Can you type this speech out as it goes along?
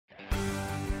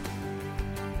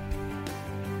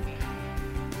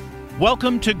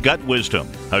Welcome to Gut Wisdom,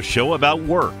 a show about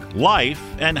work, life,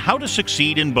 and how to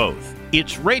succeed in both.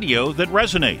 It's radio that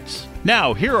resonates.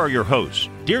 Now, here are your hosts,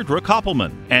 Deirdre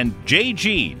Koppelman and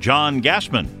J.G. John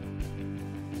Gassman.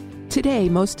 Today,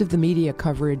 most of the media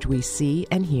coverage we see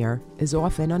and hear is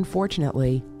often,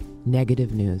 unfortunately,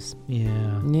 negative news.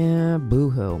 Yeah,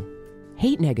 boo-hoo.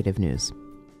 Hate negative news.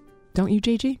 Don't you,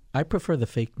 J.G.? I prefer the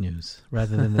fake news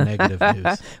rather than the negative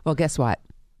news. Well, guess what?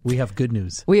 We have good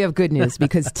news. We have good news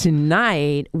because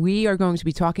tonight we are going to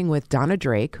be talking with Donna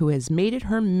Drake, who has made it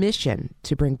her mission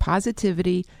to bring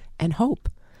positivity and hope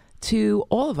to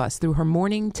all of us through her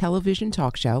morning television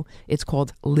talk show. It's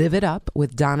called Live It Up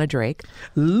with Donna Drake.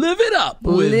 Live It Up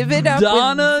with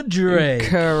Donna Drake.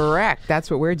 Correct.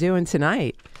 That's what we're doing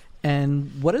tonight.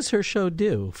 And what does her show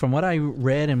do? From what I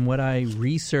read and what I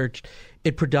researched,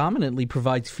 it predominantly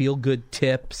provides feel-good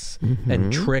tips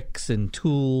and tricks and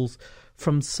tools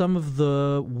from some of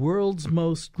the world's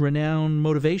most renowned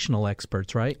motivational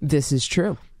experts, right? This is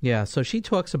true. Yeah, so she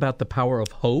talks about the power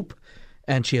of hope,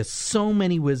 and she has so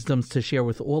many wisdoms to share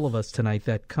with all of us tonight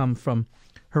that come from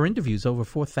her interviews. Over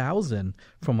 4,000,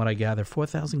 from what I gather,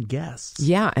 4,000 guests.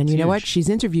 Yeah, and you know what? She's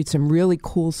interviewed some really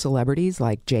cool celebrities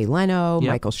like Jay Leno,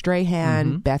 Michael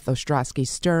Strahan, Beth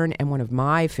Ostrowski-Stern, and one of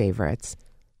my favorites,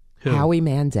 Who? Howie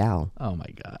Mandel. Oh, my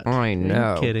God. I know.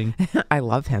 Are you kidding? I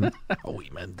love him. Howie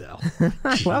Mandel.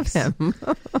 I love him.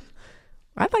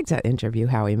 I'd like to interview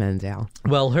Howie Mandel.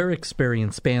 Well, her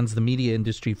experience spans the media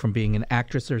industry from being an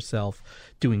actress herself,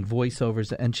 doing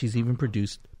voiceovers, and she's even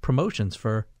produced promotions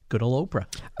for good old Oprah.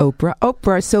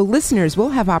 Oprah. So listeners, we'll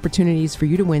have opportunities for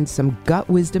you to win some gut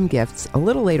wisdom gifts a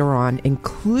little later on,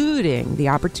 including the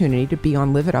opportunity to be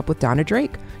on Live It Up with Donna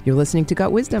Drake. You're listening to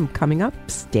Gut Wisdom. Coming up,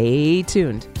 stay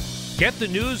tuned. Get the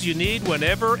news you need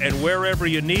whenever and wherever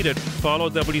you need it. Follow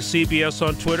WCBS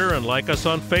on Twitter and like us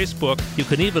on Facebook. You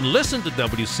can even listen to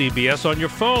WCBS on your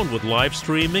phone with live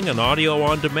streaming and audio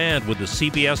on demand with the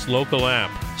CBS local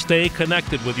app. Stay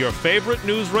connected with your favorite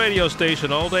news radio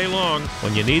station all day long.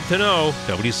 When you need to know,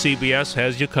 WCBS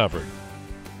has you covered.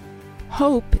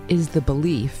 Hope is the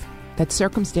belief that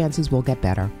circumstances will get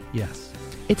better. Yes.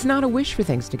 It's not a wish for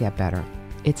things to get better.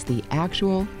 It's the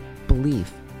actual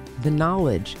belief, the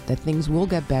knowledge that things will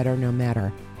get better no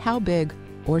matter how big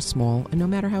or small and no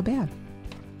matter how bad.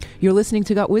 You're listening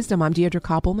to Gut Wisdom. I'm Deirdre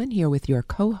Koppelman here with your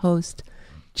co-host,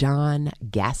 John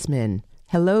Gassman.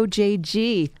 Hello,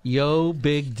 JG. Yo,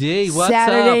 Big D. What's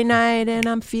Saturday up? night and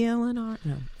I'm feeling all right.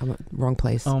 No, I'm wrong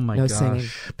place. Oh, my no gosh. singing.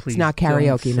 Please it's not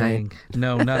karaoke don't night. sing.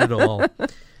 No, not at all.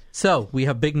 So, we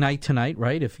have big night tonight,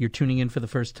 right? If you're tuning in for the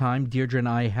first time, Deirdre and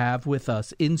I have with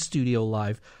us in studio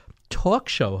live talk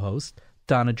show host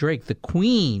Donna Drake, the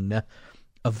queen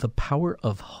of the power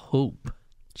of hope.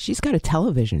 She's got a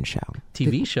television show.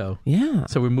 TV show. Yeah.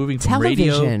 So we're moving from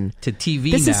television radio to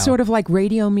TV This now. is sort of like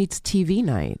radio meets TV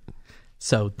night.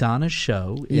 So Donna's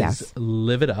show is Yes.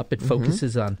 Live It Up. It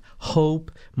focuses on hope,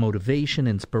 motivation,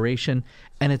 inspiration,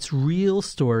 and it's real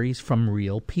stories from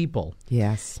real people.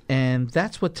 Yes. And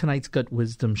that's what tonight's Gut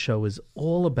Wisdom show is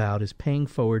all about, is paying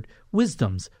forward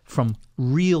wisdoms from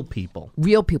real people.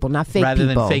 Real people, not fake rather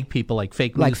people. than fake people, like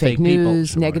fake news, Like fake people. news,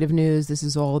 Sure. negative news. This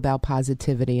is all about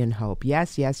positivity and hope.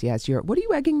 Yes, yes, yes. What are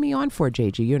you egging me on for,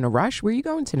 JG? You in a rush? Where are you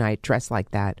going tonight dressed like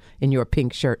that in your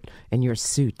pink shirt and your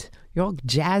suit? You're all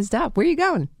jazzed up. Where are you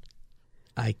going?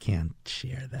 I can't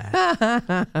share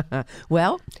that.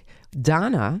 Well,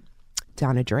 Donna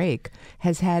Drake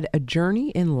has had a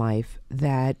journey in life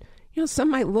that, some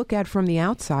might look at from the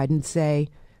outside and say,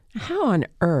 how on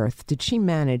earth did she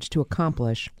manage to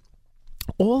accomplish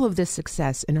all of this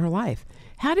success in her life?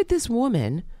 How did this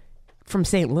woman from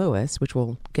St. Louis, which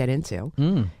we'll get into,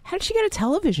 how did she get a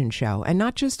television show and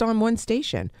not just on one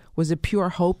station? Was it pure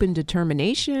hope and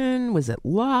determination? Was it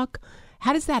luck?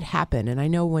 How does that happen? And I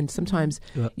know when sometimes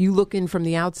you look in from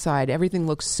the outside, everything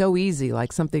looks so easy,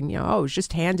 like something, it's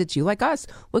just handed to you. Like us.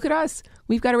 Look at us.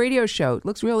 We've got a radio show. It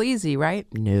looks real easy, right?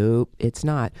 Nope, it's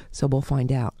not. So we'll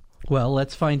find out. Well,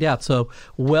 let's find out. So,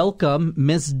 welcome,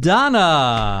 Miss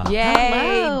Donna. Yay,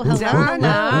 Hello.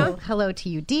 Donna. Hello to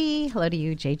you, D. Hello to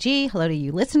you, JG. Hello to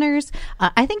you, listeners.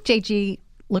 I think JG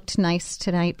looked nice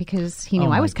tonight because he knew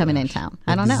I was coming in town.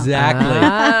 I don't know. Exactly.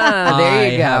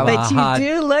 There you go. But you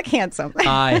do look handsome.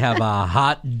 I have a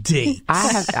hot date.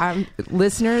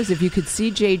 Listeners, if you could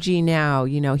see JG now,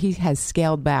 he has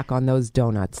scaled back on those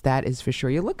donuts. That is for sure.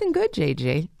 You're looking good,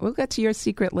 JG. We'll get to your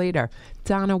secret later.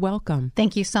 Donna, welcome.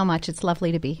 Thank you so much. It's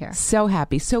lovely to be here. So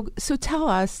happy. So tell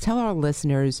our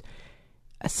listeners,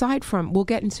 aside from, we'll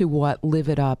get into what Live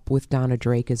It Up with Donna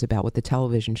Drake is about, what the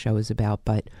television show is about,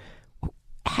 but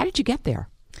how did you get there?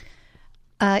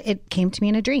 It came to me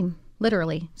in a dream.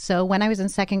 literally. So when I was in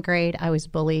second grade, I was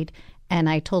bullied, and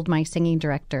I told my singing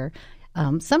director,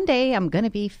 someday I'm going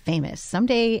to be famous.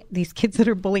 Someday these kids that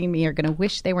are bullying me are going to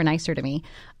wish they were nicer to me.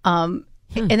 And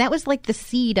that was like the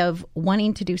seed of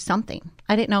wanting to do something.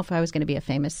 I didn't know if I was going to be a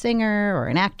famous singer or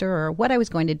an actor or what I was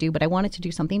going to do, but I wanted to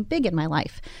do something big in my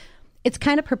life. It's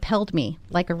kind of propelled me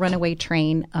like a runaway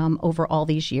train over all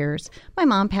these years. My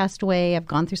mom passed away. I've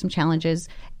gone through some challenges.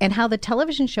 And how the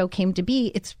television show came to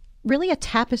be, it's really a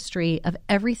tapestry of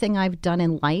everything I've done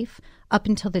in life up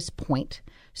until this point.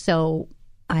 So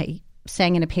I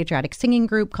sang in a patriotic singing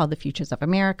group called the Futures of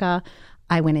America.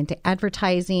 I went into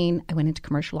advertising. I went into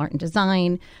commercial art and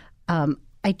design.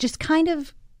 I just kind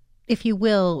of, if you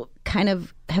will, kind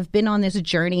of have been on this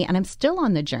journey, and I'm still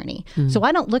on the journey. Mm-hmm. So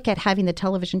I don't look at having the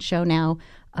television show now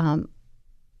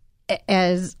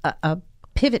as a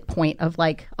pivot point of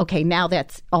like, okay, now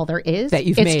that's all there is. That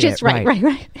you've it's made just, it.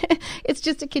 Right. It's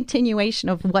just a continuation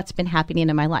of what's been happening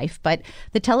in my life. But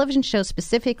the television show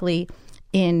specifically,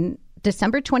 in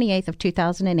December 28th of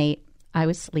 2008, I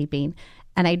was sleeping,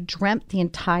 and I dreamt the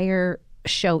entire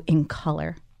show in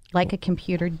color, like a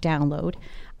computer download.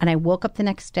 And I woke up the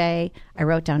next day. I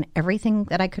wrote down everything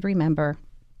that I could remember.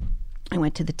 I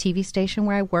went to the TV station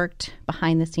where I worked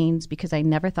behind the scenes because I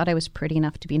never thought I was pretty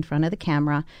enough to be in front of the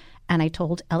camera. And I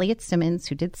told Elliot Simmons,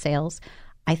 who did sales,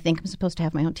 I think I'm supposed to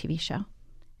have my own TV show.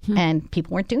 And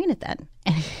people weren't doing it then.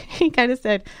 And he kind of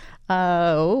said,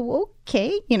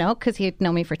 okay, because he had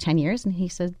known me for 10 years. And he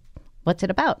said, what's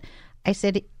it about? I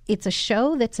said, it's a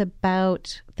show that's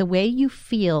about the way you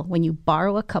feel when you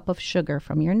borrow a cup of sugar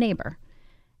from your neighbor.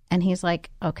 And he's like,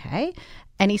 okay.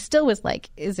 And he still was like,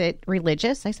 is it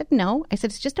religious? I said, no. I said,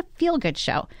 it's just a feel-good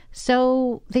show.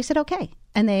 So they said, okay.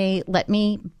 And they let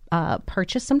me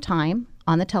purchase some time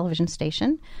on the television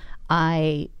station.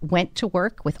 I went to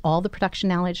work with all the production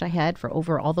knowledge I had for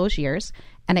over all those years.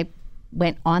 And I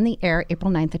went on the air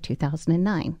April 9th of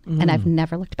 2009. And I've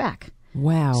never looked back.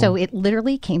 Wow. So it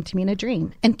literally came to me in a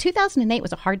dream. And 2008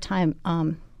 was a hard time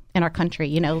in our country.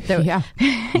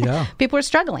 People were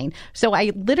struggling. So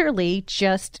I literally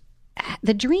just,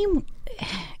 the dream,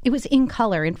 it was in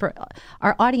color. And for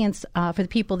our audience, for the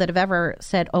people that have ever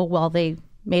said, oh, well, they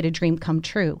made a dream come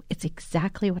true, it's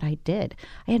exactly what I did.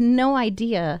 I had no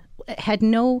idea, had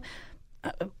no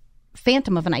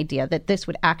phantom of an idea that this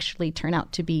would actually turn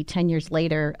out to be 10 years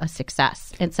later a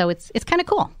success. And so it's kind of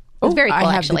cool. It's very cool,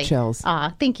 I have actually. the chills.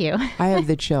 Thank you. I have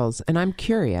the chills. And I'm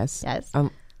curious. Yes.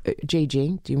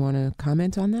 JG, do you want to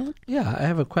comment on that? Yeah, I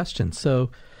have a question. So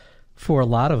for a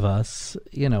lot of us,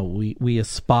 we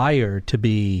aspire to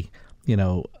be,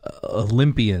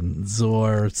 Olympians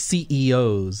or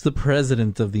CEOs, the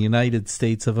President of the United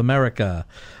States of America.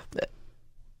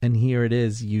 And here it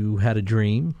is, you had a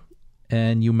dream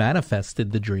and you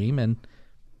manifested the dream, and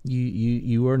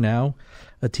you are now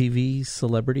a TV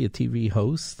celebrity, a TV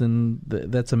host, and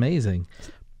that's amazing.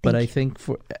 But I think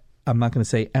I'm not going to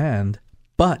say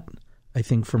but I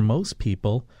think for most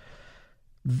people,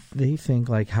 they think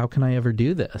like, how can I ever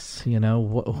do this?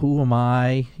 Who am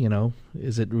I?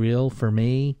 Is it real for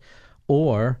me?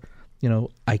 Or,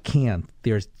 I can't.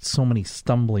 There's so many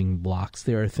stumbling blocks.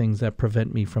 There are things that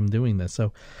prevent me from doing this.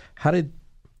 So how did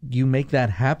you make that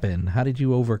happen? How did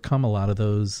you overcome a lot of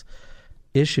those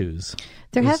issues?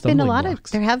 There have been a lot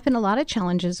of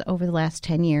challenges over the last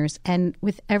 10 years. And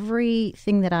with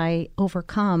everything that I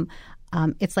overcome,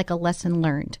 it's like a lesson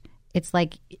learned. It's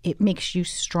like it makes you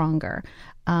stronger.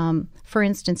 For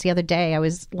instance, the other day I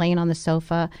was laying on the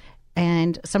sofa,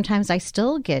 and sometimes I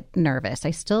still get nervous.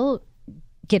 I still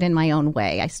get in my own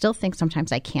way. I still think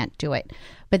sometimes I can't do it.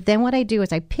 But then what I do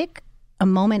is I pick a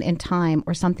moment in time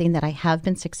or something that I have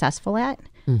been successful at,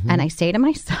 and I say to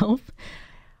myself,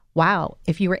 wow,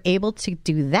 if you were able to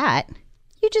do that,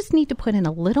 you just need to put in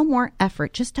a little more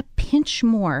effort, just a pinch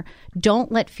more.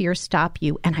 Don't let fear stop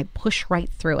you. And I push right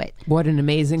through it. What an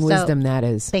amazing wisdom that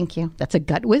is. Thank you. That's a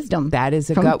gut wisdom. That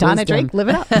is a from gut Donna wisdom. Drake, live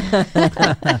it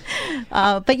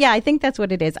up. But yeah, I think that's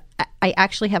what it is. I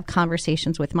actually have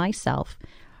conversations with myself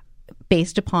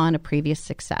based upon a previous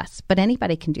success. But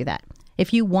anybody can do that.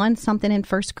 If you won something in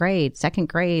first grade, second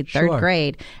grade, third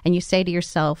grade, and you say to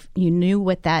yourself, you knew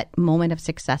what that moment of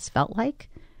success felt like,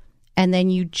 and then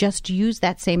you just use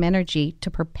that same energy to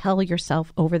propel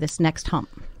yourself over this next hump.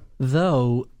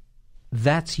 Though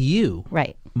that's you.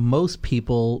 Right. Most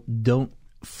people don't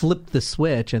flip the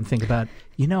switch and think about,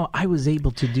 I was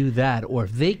able to do that, or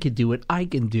if they could do it, I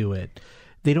can do it.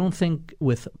 They don't think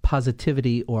with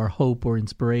positivity or hope or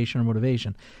inspiration or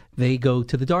motivation. They go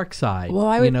to the dark side.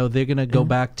 Well, they're going to go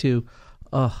back to,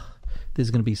 this is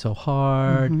going to be so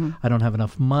hard. I don't have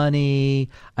enough money.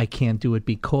 I can't do it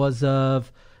because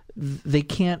of. they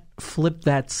can't flip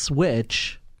that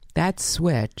switch. That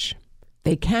switch,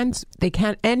 they can't.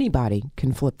 Anybody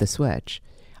can flip the switch.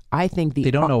 I think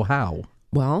They don't know how.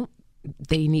 Well,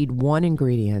 they need one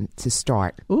ingredient to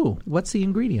start. Ooh, what's the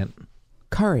ingredient?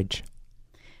 Courage.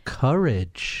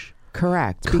 Courage.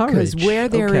 Correct. Courage. Because where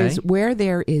there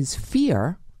Okay. is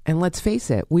fear, and let's face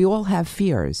it, we all have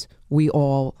fears. We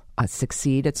all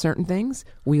succeed at certain things.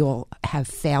 We all have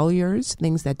failures,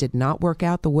 things that did not work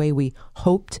out the way we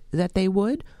hoped that they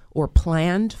would or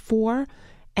planned for.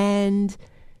 And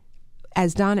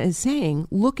as Donna is saying,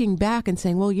 looking back and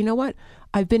saying, well, you know what?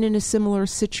 I've been in a similar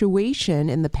situation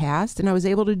in the past and I was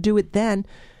able to do it then.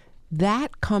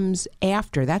 That comes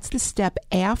after. That's the step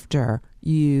after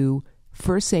you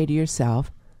first say to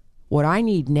yourself, what I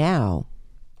need now,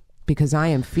 because I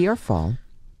am fearful,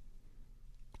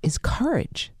 is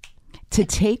courage to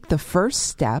take the first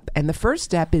step. And the first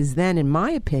step is then, in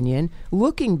my opinion,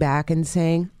 looking back and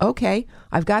saying, okay,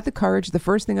 I've got the courage. The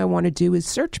first thing I want to do is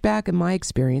search back in my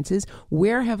experiences.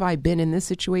 Where have I been in this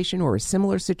situation or a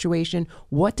similar situation?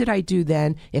 What did I do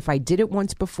then? If I did it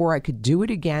once before, I could do it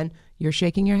again. You're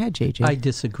shaking your head, JJ. I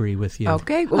disagray with you.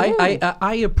 Okay.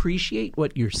 I appreciate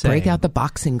what you're saying. Break out the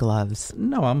boxing gloves.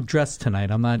 No, I'm dressed tonight.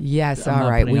 I'm not. Yes, I'm all not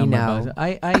right, putting we on my know.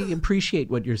 buzz. I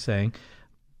appreciate what you're saying,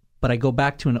 but I go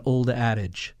back to an old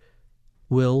adage: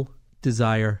 will,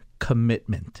 desire,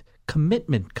 commitment.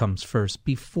 Commitment comes first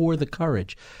before the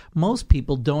courage. Most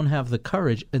people don't have the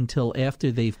courage until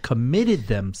after they've committed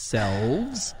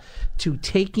themselves to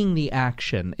taking the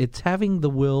action. It's having the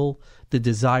will, the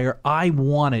desire. I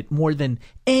want it more than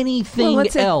anything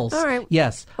else. All right.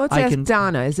 Yes. Let's ask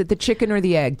Donna. Is it the chicken or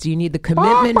the egg? Do you need the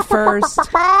commitment first?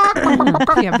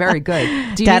 Yeah, very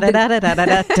good. Do you need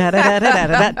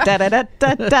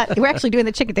We're actually doing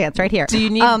the chicken dance right here. Do you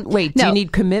need Do you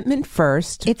need commitment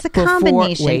first? It's a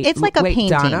combination. It's like a painting.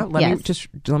 Donna, let Yes.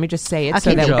 me just say it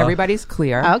Okay. so that Sure. everybody's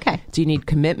clear. Okay. Do you need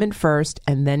commitment first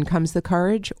and then comes the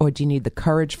courage, or do you need the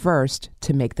courage first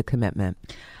to make the commitment?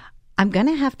 I'm going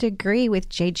to have to agree with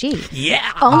JG.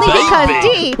 Yeah. Only because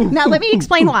D. Now, let me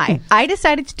explain why. I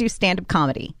decided to do stand-up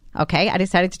comedy. Okay. I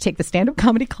decided to take the stand-up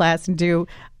comedy class and do.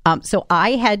 So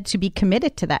I had to be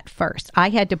committed to that first. I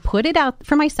had to put it out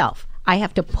for myself. I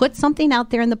have to put something out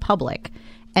there in the public,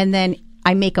 and then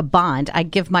I make a bond. I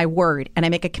give my word, and I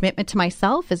make a commitment to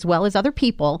myself as well as other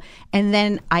people. And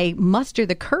then I muster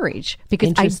the courage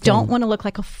because I don't want to look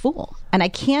like a fool. And I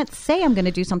can't say I'm going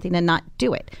to do something and not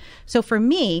do it. So for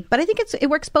me, but I think it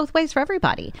works both ways for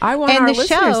everybody. I want our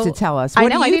listeners to tell us.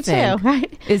 What do you think? Too,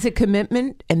 right? Is it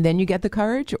commitment and then you get the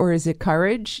courage, or is it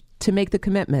courage to make the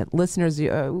commitment? Listeners,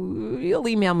 you'll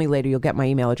email me later. You'll get my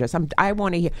email address. I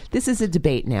want to hear. This is a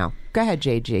debate now. Go ahead,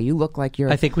 JJ. You look like you're.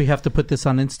 I think we have to put this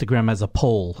on Instagram as a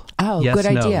poll. Oh, yes,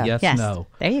 good no, idea. Yes, Yes. no.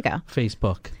 There you go.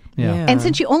 Facebook. Yeah. And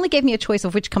since you only gave me a choice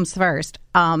of which comes first,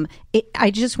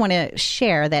 I just want to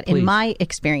share that in my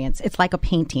experience, it's like a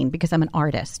painting because I'm an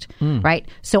artist, right?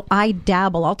 So I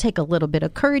dabble. I'll take a little bit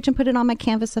of courage and put it on my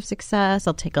canvas of success.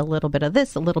 I'll take a little bit of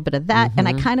this, a little bit of that. And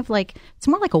I kind of it's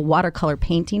more like a watercolor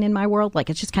painting in my world. Like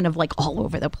it's just kind of like all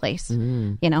over the place,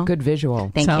 you know? Good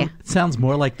visual. Thank you. Sounds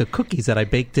more like the cookies that I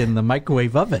baked in the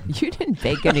microwave oven. You didn't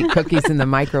bake any cookies in the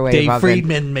microwave Dave oven.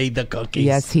 Friedman made the cookies.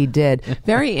 Yes, he did.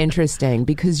 Very interesting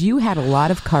because you had a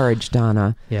lot of courage,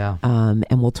 Donna. Yeah.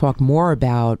 And we'll talk more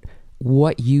about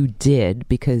what you did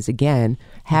because, again,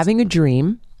 having a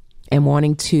dream and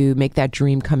wanting to make that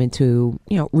dream come into,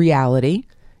 reality.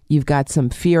 You've got some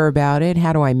fear about it.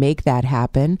 How do I make that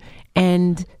happen?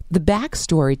 And the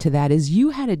backstory to that is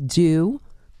you had to do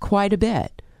quite a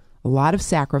bit. A lot of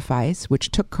sacrifice,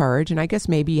 which took courage. And I guess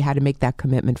maybe you had to make that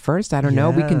commitment first. I don't know.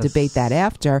 We can debate that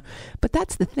after. But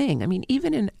that's the thing. I mean,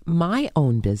 even in my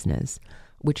own business,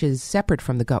 which is separate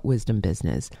from the Gut Wisdom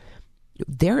business,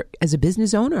 there, as a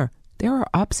business owner, there are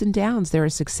ups and downs. There are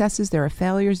successes. There are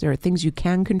failures. There are things you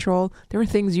can control. There are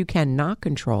things you cannot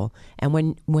control. And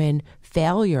when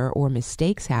failure or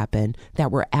mistakes happen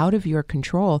that were out of your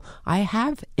control, I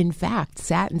have, in fact,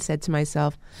 sat and said to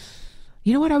myself,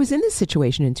 you know what? I was in this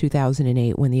situation in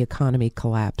 2008 when the economy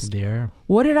collapsed. Yeah.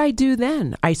 What did I do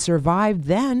then? I survived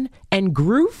then and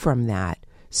grew from that.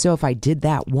 So if I did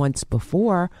that once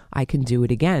before, I can do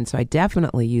it again. So I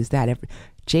definitely use that.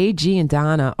 JG and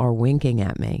Donna are winking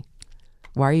at me.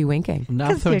 Why are you winking?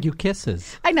 Not throwing you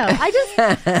kisses. I know.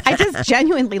 I just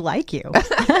genuinely like you.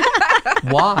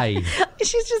 Why?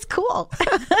 She's just cool.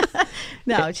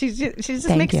 No, she just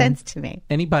Thank makes you. sense to me.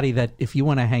 Anybody that, if you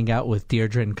want to hang out with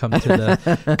Deirdre and come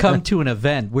to an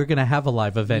event, we're going to have a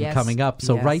live event Yes. coming up.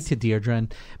 So Yes. write to Deirdre,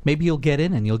 and maybe you'll get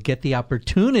in and you'll get the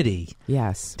opportunity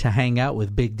Yes. to hang out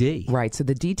with Big D. Right. So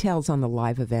the details on the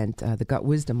live event, the Gut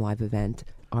Wisdom live event,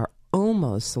 are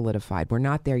almost solidified. We're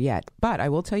not there yet. But I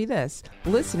will tell you this,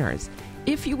 listeners,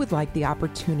 if you would like the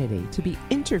opportunity to be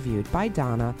interviewed by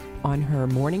Donna on her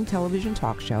morning television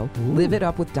talk show, Live It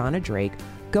Up with Donna Drake,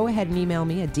 go ahead and email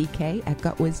me at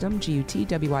dk@gutwisdom,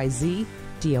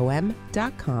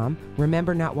 GUTWIZDOM.com.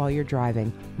 Remember, not while you're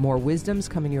driving. More wisdom's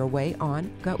coming your way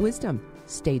on Gut Wisdom.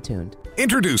 Stay tuned.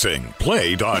 Introducing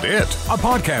Play.it, a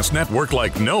podcast network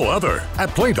like no other. At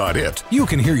Play.it, you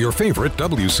can hear your favorite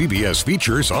WCBS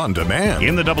features on demand.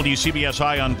 In the WCBS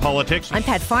Eye on Politics, I'm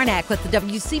Pat Farnack with the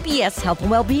WCBS Health and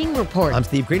Wellbeing Report. I'm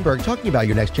Steve Greenberg, talking about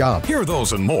your next job. Hear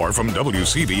those and more from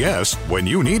WCBS when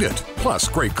you need it. Plus,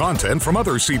 great content from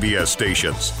other CBS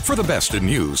stations. For the best in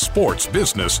news, sports,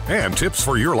 business, and tips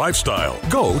for your lifestyle,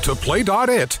 go to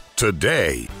Play.it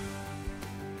today.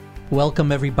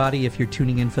 Welcome, everybody. If you're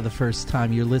tuning in for the first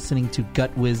time, you're listening to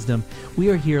Gut Wisdom. We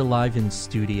are here live in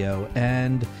studio,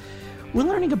 and we're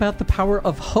learning about the power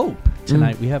of hope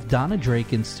tonight. We have Donna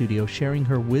Drake in studio sharing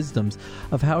her wisdoms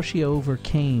of how she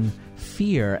overcame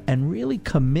fear and really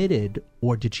committed,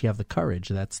 or did she have the courage?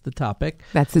 That's the topic.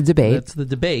 That's the debate. That's the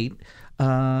debate.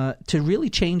 To really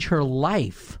change her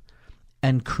life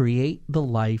and create the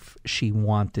life she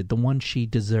wanted, the one she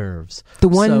deserves. The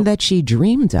one that she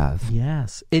dreamed of.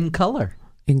 Yes, in color.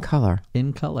 In color.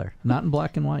 In color, not in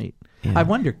black and white. Yeah. I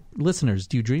wonder, listeners,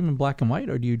 do you dream in black and white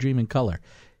or do you dream in color?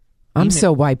 I'm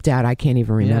so wiped out, I can't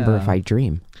even remember Yeah. if I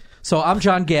dream. So I'm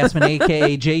John Gassman,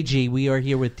 a.k.a. JG. We are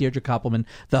here with Deirdre Koppelman,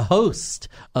 the host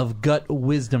of Gut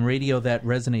Wisdom Radio That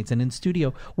Resonates. And in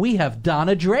studio, we have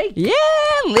Donna Drake. Yeah,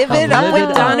 live it up Live with it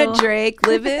up. Donna Drake.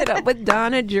 Live it up with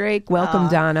Donna Drake. Welcome,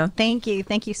 Donna. Thank you.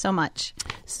 Thank you so much.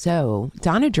 So,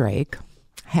 Donna Drake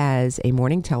has a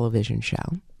morning television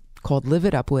show called Live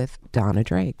It Up with Donna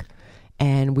Drake.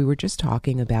 And we were just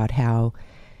talking about how,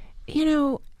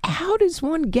 how does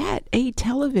one get a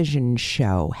television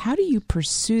show? How do you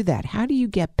pursue that? How do you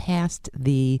get past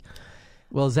the...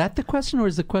 Well, is that the question, or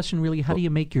is the question really how do you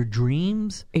make your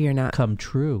dreams You're not... come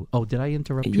true? Oh, did I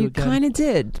interrupt you You again? kind of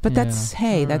did, but Yeah. that's,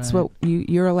 hey, All that's right. what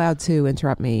you're allowed to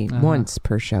interrupt me once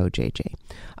per show, JJ.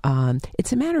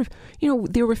 It's a matter of,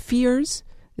 there were fears.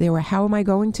 There were, how am I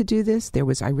going to do this? There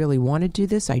was, I really want to do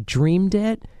this. I dreamed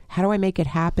it. How do I make it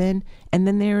happen? And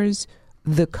then there's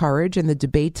the courage, and the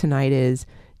debate tonight is,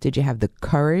 did you have the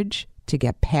courage to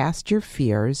get past your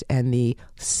fears and the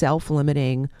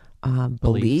self-limiting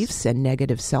beliefs and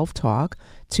negative self-talk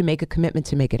to make a commitment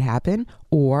to make it happen?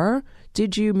 Or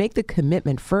did you make the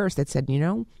commitment first that said,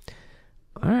 all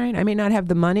right, I may not have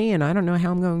the money and I don't know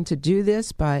how I'm going to do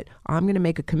this, but I'm going to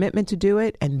make a commitment to do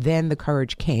it. And then the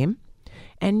courage came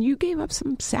and you gave up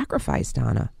some sacrifice,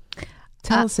 Donna.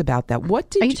 Tell us about that.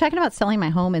 What did Are you talking about selling my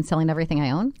home and selling everything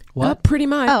I own? What? pretty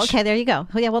much. Oh, okay. There you go.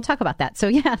 Oh, yeah, we'll talk about that.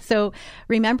 So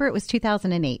remember it was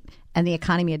 2008 and the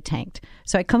economy had tanked.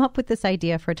 So I come up with this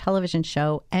idea for a television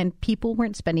show and people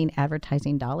weren't spending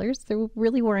advertising dollars. There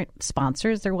really weren't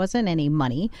sponsors. There wasn't any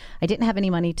money. I didn't have any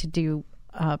money to do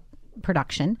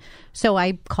production. So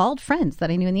I called friends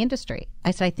that I knew in the industry.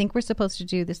 I said, I think we're supposed to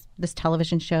do this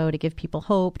television show to give people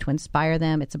hope, to inspire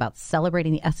them. It's about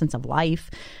celebrating the essence of life.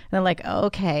 And they're like,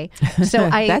 okay. So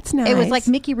That's nice. It was like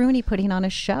Mickey Rooney putting on a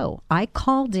show. I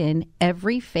called in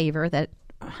every favor that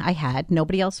I had.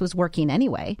 Nobody else was working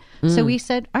anyway. So we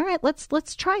said, all right, let's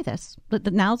try this.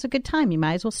 Now's a good time. You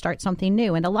might as well start something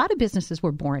new. And a lot of businesses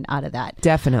were born out of that.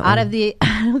 Definitely. Out of the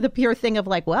the pure thing of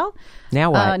like, well,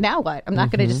 Now what? now what? I'm not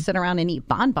going to just sit around and eat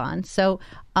bonbons. So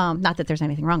not that there's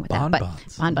anything wrong with that.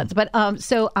 Bonbons. But bonbons. But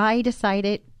so I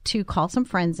decided to call some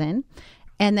friends in.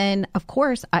 And then, of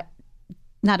course,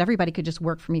 not everybody could just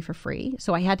work for me for free.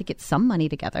 So I had to get some money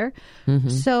together.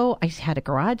 So I had a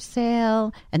garage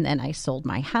sale, and then I sold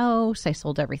my house. I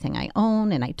sold everything I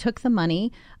own, and I took the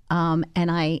money and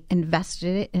I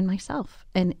invested it in myself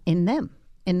and in them.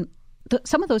 And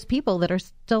some of those people that are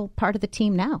still part of the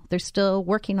team now, they're still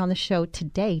working on the show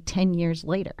today, 10 years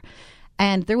later.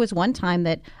 And there was one time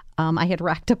that I had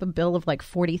racked up a bill of like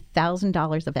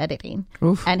 $40,000 of editing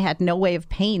and had no way of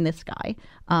paying this guy.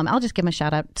 I'll just give him a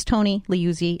shout out. It's Tony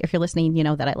Liuzzi. If you're listening, you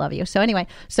know that I love you. So anyway,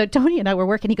 so Tony and I were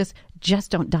working. He goes, just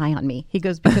don't die on me. He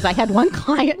goes, because I had one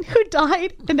client who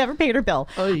died and never paid her bill.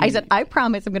 I said, I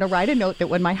promise I'm going to write a note that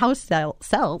when my house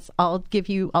sells, I'll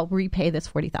repay this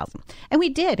 $40,000. And we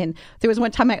did. And there was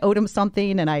one time I owed him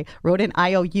something and I wrote an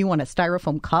IOU on a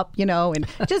styrofoam cup, and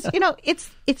just,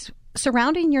 it's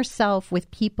surrounding yourself with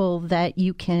people that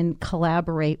you can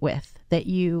collaborate with, that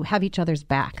you have each other's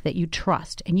back, that you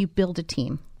trust, and you build a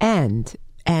team. And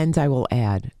I will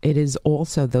add, it is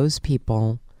also those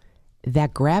people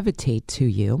that gravitate to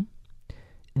you,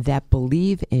 that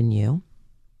believe in you,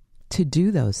 to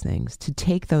do those things, to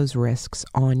take those risks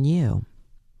on you.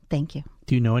 Thank you.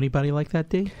 Do you know anybody like that,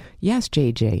 Dee? Yes,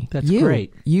 JJ. That's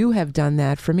great. You have done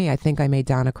that for me. I think I made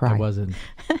Donna cry. I wasn't.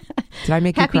 Did I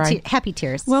make you cry? Happy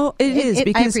tears. Well, it is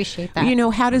because I appreciate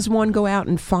that. How does one go out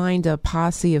and find a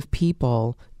posse of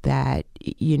people that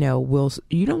you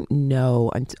don't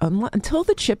know until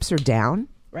the chips are down?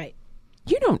 Right.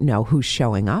 You don't know who's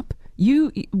showing up.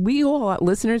 We all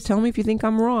listeners, tell me if you think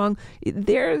I'm wrong.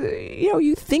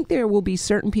 You think there will be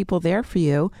certain people there for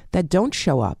you that don't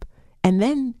show up, and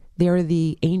then there are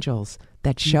the angels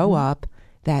that show up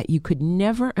that you could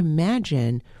never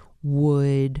imagine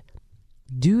would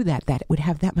do that would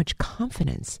have that much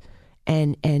confidence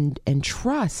and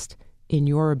trust in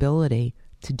your ability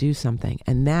to do something.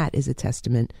 And that is a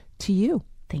testament to you.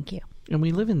 Thank you. And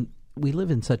we live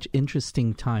in such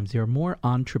interesting times. There are more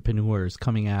entrepreneurs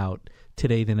coming out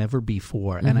today than ever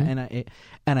before. And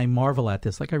I marvel at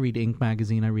this. Like I read Inc.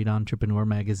 magazine, I read Entrepreneur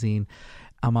magazine.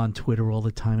 I'm on Twitter all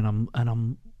the time, and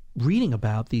I'm reading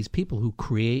about these people who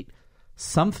create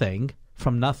something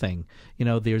from nothing.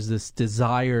 There's this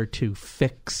desire to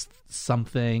fix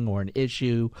something or an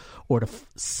issue or to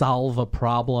solve a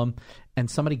problem,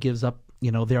 and somebody gives up,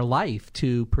 their life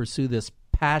to pursue this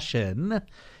passion,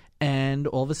 and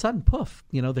all of a sudden, poof,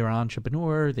 they're an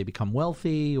entrepreneur, they become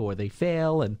wealthy, or they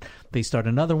fail and they start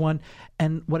another one.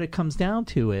 And what it comes down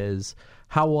to is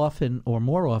how often, or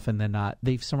more often than not,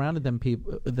 they've surrounded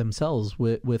themselves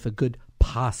with a good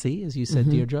posse, as you said,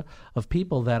 Deirdre, of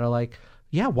people that are like,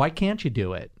 yeah, why can't you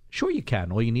do it? Sure you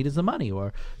can. All you need is the money,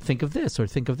 or think of this or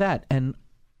think of that. And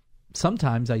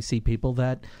sometimes I see people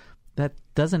that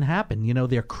doesn't happen.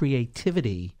 Their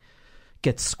creativity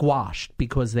gets squashed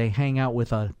because they hang out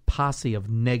with a posse of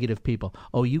negative people.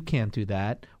 Oh, you can't do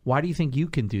that. Why do you think you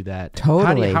can do that?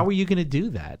 Totally. How are you going to do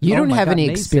that? You don't have any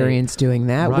experience doing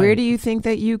that. Right. Where do you think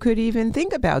that you could even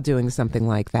think about doing something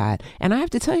like that? And I have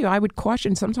to tell you, I would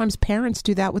caution, sometimes parents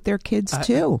do that with their kids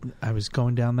too. I was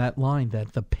going down that line,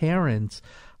 that the parents,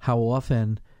 how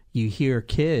often you hear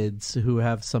kids who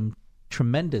have some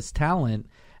tremendous talent,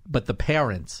 but the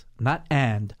parents,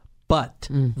 but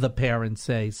the parents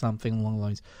say something along the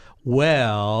lines,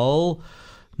 well,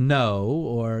 no,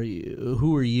 or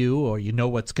who are you, or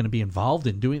what's going to be involved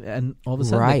in doing that. And all of a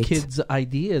sudden the kids'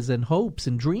 ideas and hopes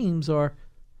and dreams are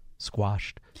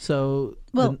squashed. So,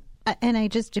 and I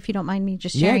just, if you don't mind me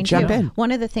just sharing, jump in.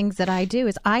 One of the things that I do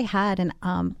is I had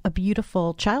a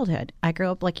beautiful childhood. I grew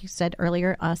up, like you said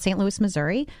earlier, St. Louis,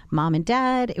 Missouri, mom and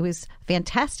dad. It was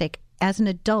fantastic. As an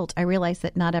adult, I realized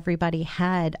that not everybody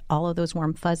had all of those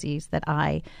warm fuzzies that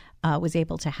I was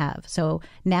able to have. So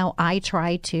now I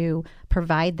try to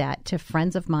provide that to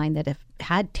friends of mine that have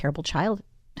had terrible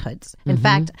childhoods. In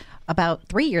fact, about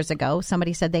 3 years ago,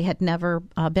 somebody said they had never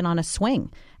been on a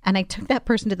swing. And I took that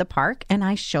person to the park and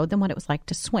I showed them what it was like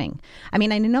to swing. I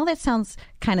mean, I know that sounds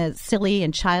kind of silly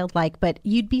and childlike, but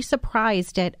you'd be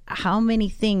surprised at how many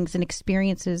things and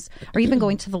experiences, or even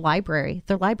going to the library.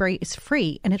 The library is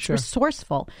free and it's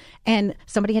resourceful. And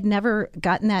somebody had never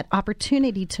gotten that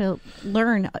opportunity to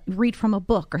read from a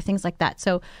book or things like that.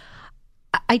 So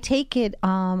I take it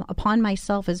upon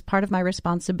myself as part of my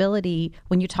responsibility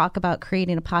when you talk about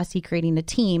creating a posse, creating a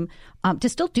team, to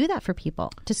still do that for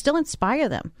people, to still inspire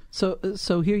them. So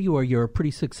here you are. You're a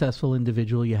pretty successful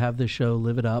individual. You have the show,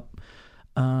 Live It Up.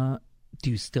 Do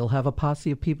you still have a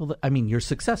posse of people? You're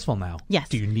successful now. Yes.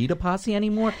 Do you need a posse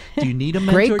anymore? Do you need a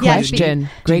mentor? Great question.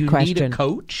 Do you need a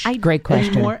coach? Great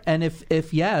question. Anymore? And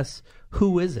if yes,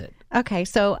 who is it? Okay,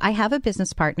 so I have a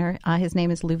business partner. His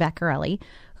name is Lou Vaccarelli,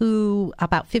 who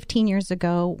about 15 years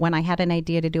ago, when I had an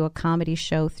idea to do a comedy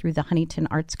show through the Huntington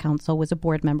Arts Council, was a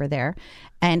board member there.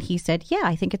 And he said, yeah,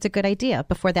 I think it's a good idea.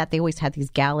 Before that, they always had these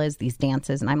galas, these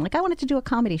dances. And I'm like, I wanted to do a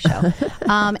comedy show.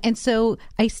 And so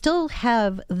I still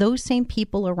have those same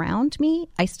people around me.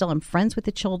 I still am friends with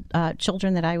the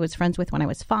children that I was friends with when I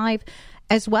was 5.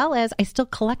 as well as I still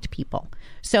collect people.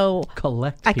 So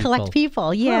I collect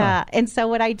people, yeah. Huh. And so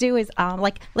what I do is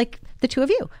like the two of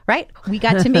you, right? We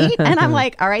got to meet, and I'm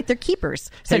like, all right, they're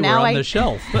keepers. So hey, now we're on the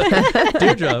shelf.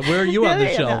 Deirdre, where are you on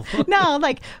the shelf? No,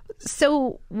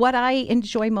 so what I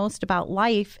enjoy most about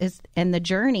life and the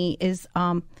journey is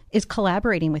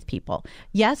collaborating with people.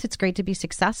 Yes, it's great to be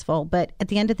successful, but at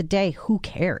the end of the day, who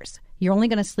cares? You're only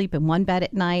going to sleep in one bed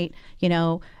at night. You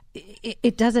know,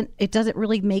 it doesn't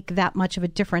really make that much of a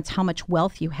difference how much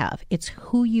wealth you have. It's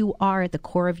who you are at the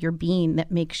core of your being that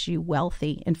makes you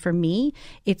wealthy. And for me,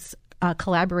 it's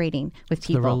collaborating with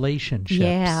people. The relationships.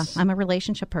 Yeah, I'm a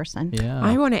relationship person. Yeah.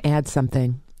 I want to add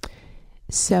something.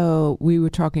 So we were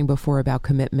talking before about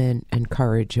commitment and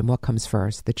courage and what comes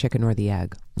first, the chicken or the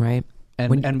egg, right?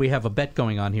 And we have a bet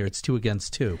going on here. It's 2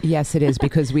 against 2. Yes, it is,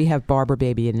 because we have Barbara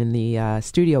Baby in the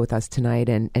studio with us tonight,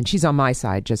 and she's on my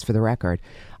side, just for the record.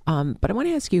 But I want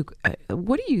to ask you,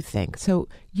 what do you think? So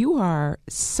you are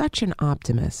such an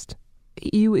optimist.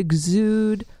 You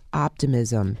exude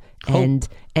optimism and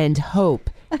hope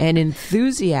and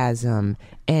enthusiasm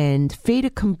and fait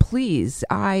accompli.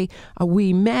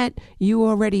 We met. You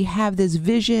already have this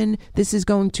vision. This is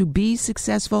going to be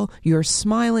successful. You're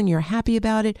smiling. You're happy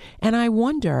about it. And I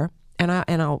wonder, and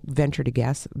I'll venture to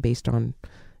guess based on,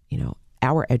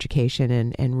 our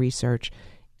education and research.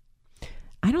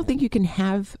 I don't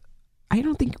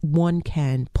think one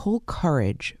can pull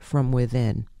courage from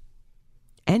within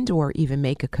and or even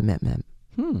make a commitment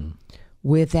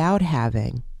without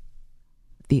having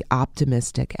the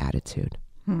optimistic attitude.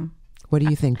 What do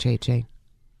you think, JJ?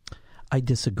 I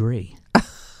disagree.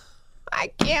 I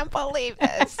can't believe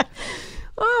this.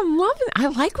 Oh, I'm loving it. I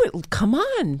like what. Come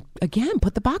on. Again,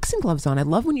 put the boxing gloves on. I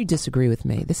love when you disagree with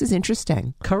me. This is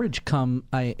interesting. Courage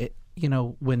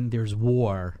when there's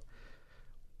war,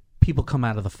 people come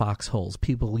out of the foxholes.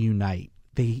 People unite.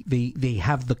 They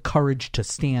have the courage to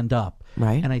stand up.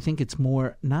 Right. And I think it's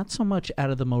more, not so much out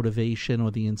of the motivation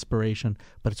or the inspiration,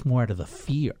 but it's more out of the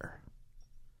fear.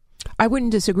 I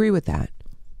wouldn't disagree with that.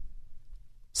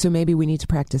 So maybe we need to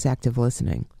practice active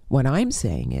listening. What I'm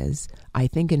saying is, I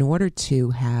think in order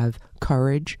to have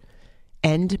courage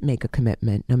and make a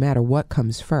commitment, no matter what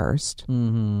comes first,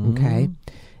 okay,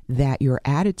 that your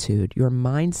attitude, your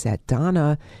mindset,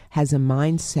 Donna has a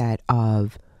mindset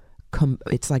of,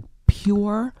 it's like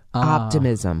pure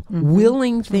optimism,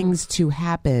 willing things to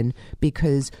happen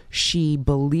because she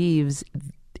believes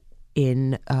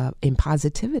in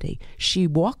positivity. She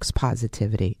walks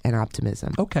positivity and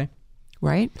optimism. Okay.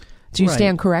 Right? Do you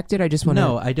stand corrected? I just want to...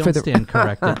 No, I don't stand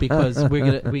corrected because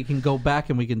we can go back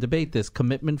and we can debate this.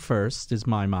 Commitment first is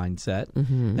my mindset,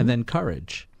 and then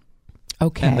courage.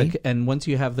 Okay. And once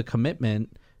you have the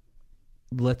commitment,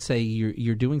 let's say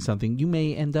you're doing something, you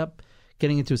may end up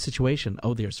getting into a situation.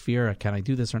 Oh, there's fear. Can I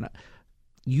do this or not?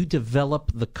 You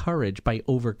develop the courage by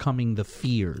overcoming the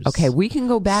fears. Okay, we can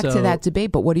go back to that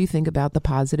debate, but what do you think about the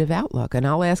positive outlook? And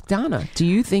I'll ask Donna, do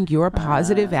you think your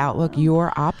positive outlook,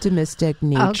 your optimistic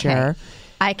nature... Okay.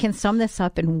 I can sum this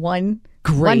up in one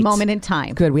moment in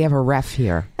time. Good, we have a ref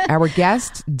here. Our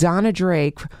guest, Donna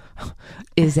Drake,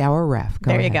 is our ref.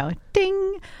 There you go.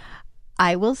 Ding!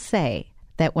 I will say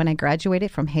that when I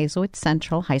graduated from Hazelwood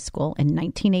Central High School in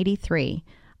 1983,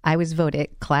 I was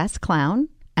voted class clown,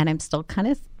 and I'm still kind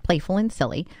of playful and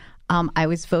silly. I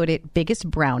was voted biggest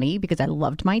brownie because I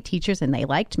loved my teachers and they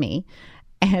liked me.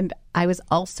 And I was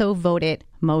also voted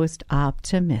most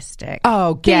optimistic.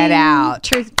 Oh, get out.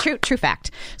 True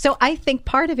fact. So I think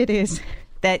part of it is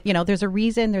that, there's a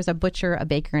reason there's a butcher, a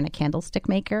baker, and a candlestick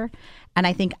maker. And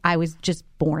I think I was just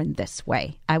born this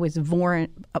way. I was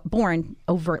born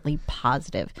overtly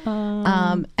positive.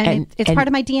 And it's part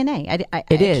of my DNA. I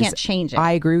can't change it.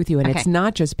 I agree with you. And it's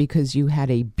not just because you had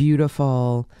a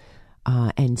beautiful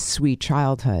and sweet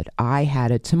childhood. I had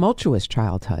a tumultuous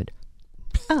childhood.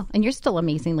 Oh, and you're still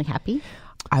amazingly happy.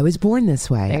 I was born this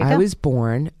way. I go. was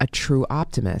born a true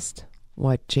optimist.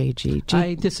 What, JG?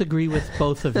 I disagree with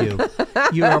both of you.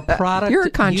 You're a product. You're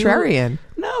a contrarian.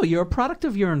 You're a product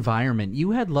of your environment.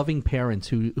 You had loving parents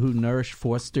who nourished,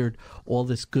 fostered all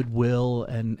this goodwill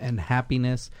and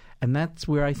happiness, and that's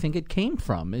where I think it came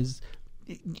from.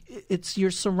 It's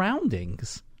your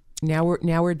surroundings. Now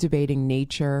we're debating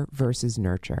nature versus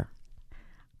nurture.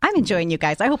 I'm enjoying you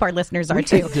guys. I hope our listeners are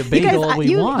too. Debate all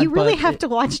we want. You really have to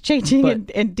watch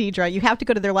JJ and Deidre. You have to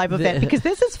go to their live event because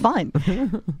this is fun.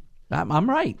 I'm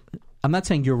right. I'm not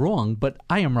saying you're wrong, but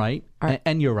I am right,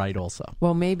 and you're right also.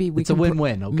 Well, maybe it's a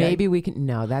win-win, okay? Maybe we can...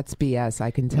 No, that's BS. I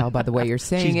can tell by the way you're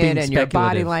saying it and your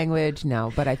body language.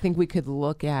 No, but I think we could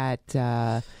look at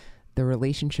the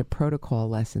relationship protocol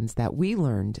lessons that we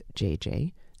learned,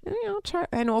 JJ, try,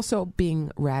 and also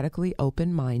being radically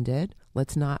open-minded.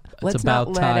 Let's not let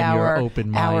about time you're our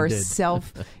open-minded.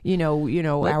 self,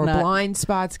 our blind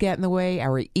spots get in the way.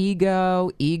 Our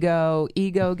ego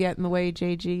get in the way.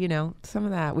 JG, some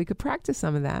of that we could practice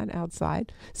some of that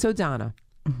outside. So Donna,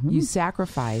 you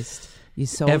sacrificed. You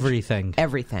sold everything.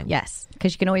 Yes,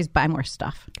 because you can always buy more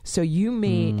stuff. So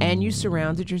and you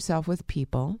surrounded yourself with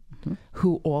people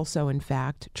who also, in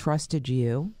fact, trusted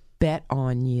you, bet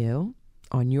on you,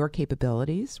 on your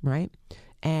capabilities, right?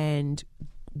 And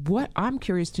what I'm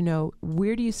curious to know,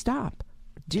 where do you stop?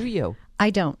 Do you?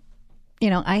 I don't.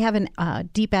 I have a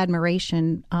deep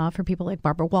admiration for people like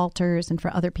Barbara Walters and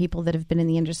for other people that have been in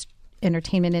the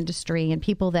entertainment industry and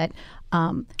people that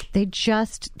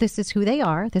this is who they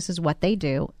are, this is what they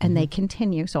do, and they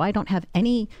continue. So I don't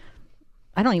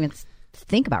even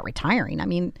think about retiring. I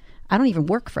mean, I don't even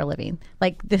work for a living.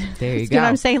 Like, there you go. You know what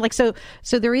I'm saying? Like, so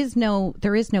there is no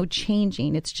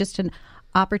changing. It's just an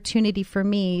opportunity for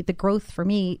me. The growth for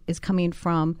me is coming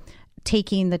from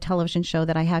taking the television show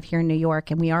that I have here in New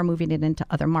York, and we are moving it into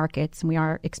other markets, and we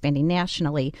are expanding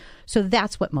nationally. So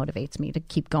that's what motivates me to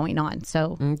keep going on.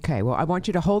 So okay, well, I want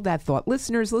you to hold that thought.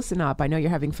 Listeners, listen up. I know you're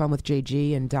having fun with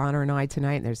JG and Donna and I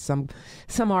tonight, and there's some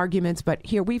arguments, but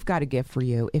here we've got a gift for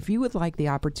you. If you would like the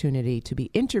opportunity to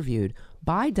be interviewed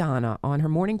by Donna on her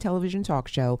morning television talk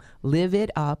show, Live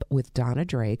It Up with Donna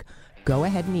Drake, go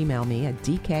ahead and email me at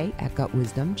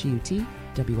dk@gutwisdom,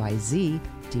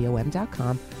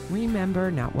 GUTWIZDOM.com.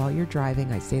 Remember, not while you're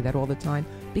driving. I say that all the time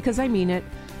because I mean it.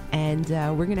 And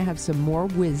we're going to have some more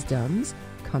wisdoms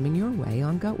coming your way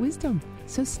on Gut Wisdom.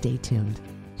 So stay tuned.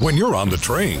 When you're on the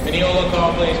train,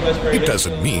 it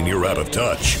doesn't mean you're out of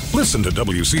touch. Listen to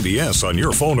WCBS on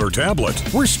your phone or tablet.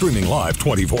 We're streaming live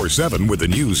 24/7 with the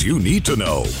news you need to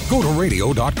know. Go to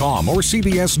radio.com or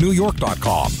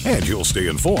cbsnewyork.com, and you'll stay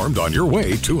informed on your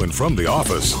way to and from the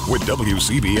office with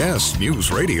WCBS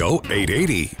News Radio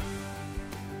 880.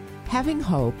 Having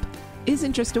hope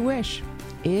isn't just a wish.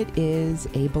 It is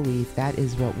a belief. That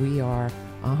is what we are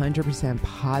 100%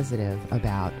 positive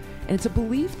about. And it's a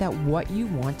belief that what you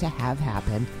want to have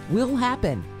happen will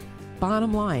happen.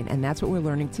 Bottom line. And that's what we're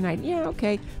learning tonight. Yeah,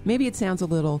 okay. Maybe it sounds a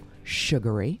little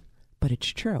sugary, but it's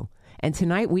true. And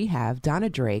tonight we have Donna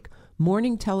Drake,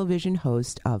 morning television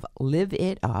host of Live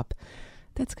It Up.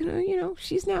 That's going to,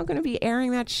 she's now going to be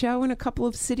airing that show in a couple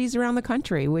of cities around the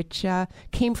country, which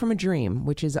came from a dream,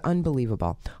 which is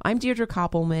unbelievable. I'm Deirdre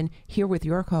Koppelman, here with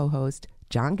your co-host,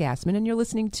 John Gassman, and you're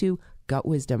listening to Gut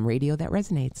Wisdom, radio that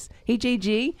resonates. Hey,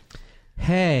 JG.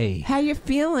 Hey. How you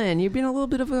feeling? You've been a little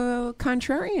bit of a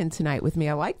contrarian tonight with me.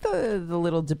 I like the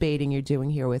little debating you're doing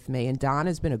here with me. And Don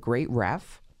has been a great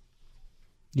ref.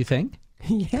 You think?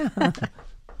 Yeah.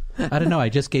 I don't know. I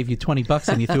just gave you $20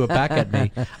 and you threw it back at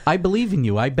me. I believe in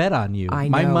you. I bet on you. I know.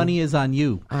 My money is on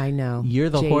you. I know. You're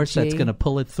the horse that's going to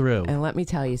pull it through. And let me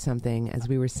tell you something. As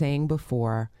we were saying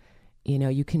before,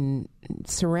 you can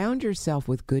surround yourself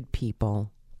with good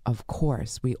people. Of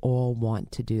course, we all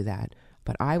want to do that.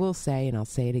 But I will say, and I'll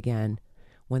say it again,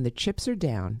 when the chips are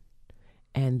down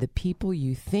and the people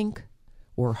you think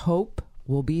or hope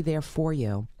will be there for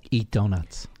you. Eat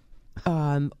donuts.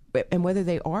 And whether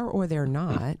they are or they're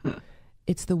not,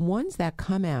 it's the ones that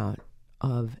come out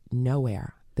of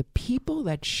nowhere. The people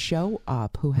that show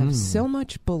up who have so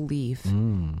much belief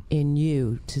in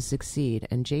you to succeed.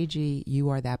 And JG, you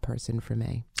are that person for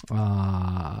me.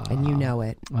 And you know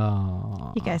it.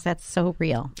 You guys, that's so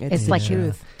real. It's like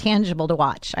truth. Tangible to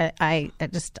watch. I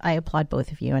applaud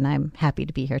both of you, and I'm happy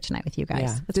to be here tonight with you guys.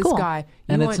 Yeah. It's this cool. guy,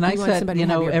 and it's nice that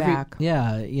back.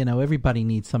 everybody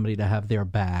needs somebody to have their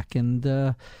back,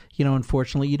 and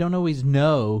unfortunately, you don't always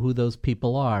know who those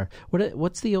people are.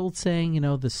 What's the old saying?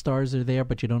 The stars are there,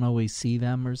 but you don't always see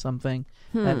them, or something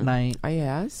at night.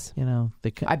 Yes.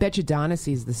 I bet you Donna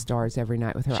sees the stars every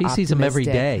night with her. She sees them every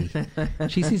day.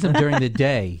 She sees them during the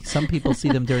day. Some people see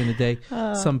them during the day.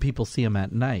 Some people see them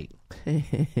at night.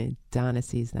 Donna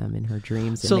sees them in her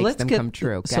dreams and makes them come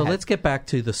true. Let's get back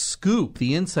to the scoop,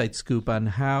 the inside scoop on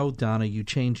how, Donna, you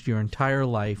changed your entire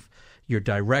life, your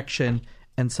direction,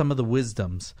 and some of the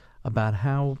wisdoms about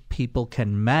how people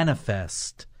can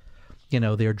manifest,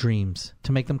 their dreams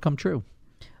to make them come true.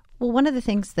 Well, one of the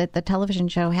things that the television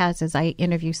show has is I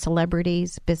interview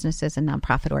celebrities, businesses, and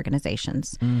nonprofit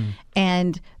organizations.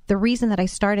 And the reason that I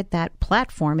started that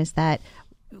platform is that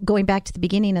going back to the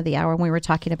beginning of the hour when we were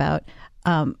talking about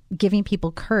giving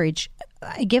people courage,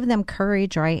 I give them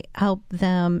courage or I help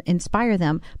them, inspire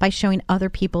them by showing other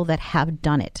people that have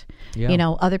done it.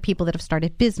 Yeah. Other people that have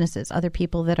started businesses, other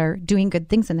people that are doing good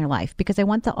things in their life. Because I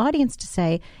want the audience to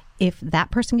say, if that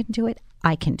person can do it,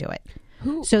 I can do it.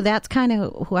 So that's kind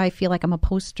of who I feel like I'm a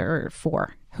poster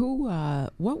for.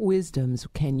 What wisdoms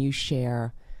can you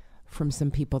share from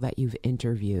some people that you've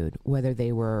interviewed, whether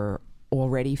they were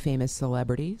already famous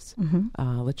celebrities?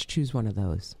 Let's choose one of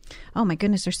those. Oh my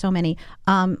goodness, there's so many.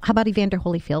 How about Evander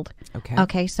Holyfield?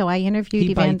 Okay. So I interviewed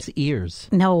He Evander. bites ears.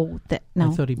 No. I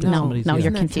thought he bit somebody's no, ear.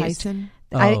 you're Isn't that confused. Tyson?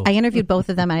 Oh. I interviewed both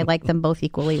of them, and I like them both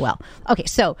equally well. Okay,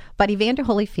 but Evander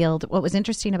Holyfield, what was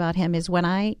interesting about him is when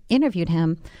I interviewed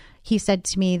him, he said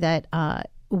to me that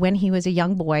when he was a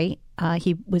young boy,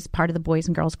 he was part of the Boys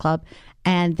and Girls Club,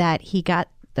 and that he got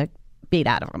the beat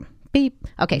out of him. Beep.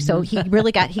 Okay, so he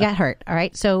really got hurt. All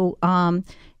right, so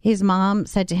his mom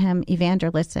said to him, Evander,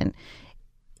 listen,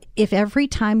 if every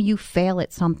time you fail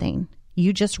at something,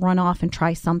 you just run off and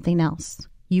try something else,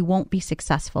 you won't be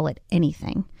successful at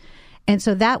anything. And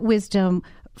so that wisdom,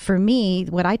 for me,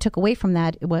 what I took away from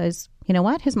that was, you know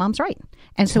what? His mom's right.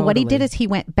 And so what he did is he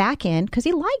went back in because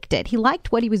he liked it. He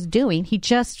liked what he was doing. He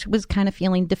just was kind of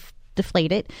feeling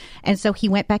deflated. And so he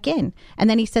went back in. And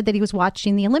then he said that he was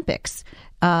watching the Olympics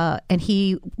and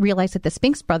he realized that the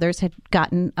Spinks brothers had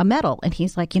gotten a medal. And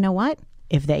he's like, you know what?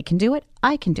 If they can do it,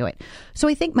 I can do it. So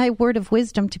I think my word of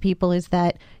wisdom to people is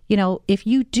that, if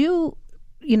you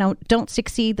don't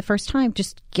succeed the first time,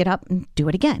 just get up and do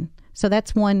it again. So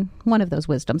that's one of those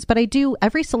wisdoms. But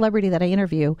every celebrity that I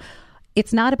interview,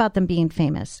 it's not about them being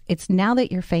famous. It's now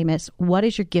that you're famous, what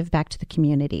is your give back to the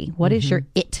community? What is your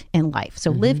it in life?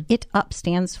 So Live It Up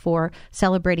stands for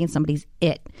celebrating somebody's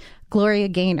it. Gloria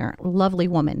Gaynor, lovely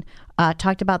woman,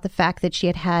 talked about the fact that she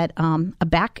had a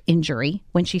back injury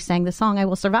when she sang the song I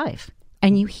Will Survive.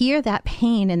 And you hear that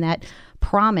pain and that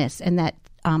promise and that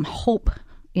hope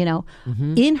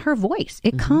in her voice.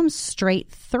 It comes straight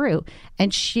through.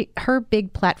 And her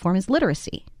big platform is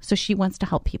literacy. So she wants to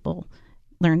help people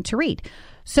learn to read.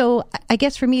 So I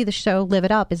guess for me, the show Live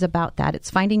It Up is about that. It's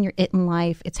finding your it in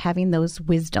life. It's having those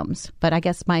wisdoms. But I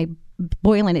guess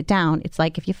boiling it down, it's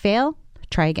like if you fail,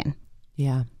 try again.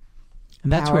 Yeah.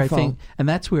 And that's Powerful.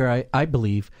 where I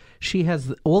believe she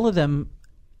has, all of them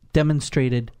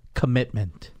demonstrated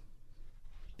commitment.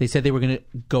 They said they were going to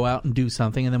go out and do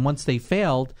something, and then once they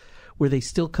failed, were they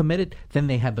still committed? Then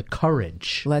they had the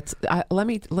courage. We're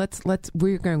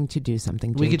going to do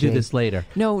something. We could do JJ. this later.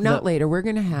 No, not later. We're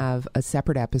going to have a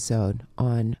separate episode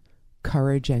on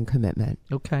courage and commitment.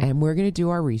 Okay. And we're going to do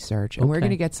our research, and we're Okay.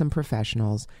 going to get some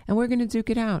professionals, and we're going to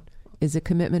duke it out. Is it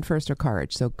commitment first or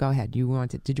courage? So go ahead. Did you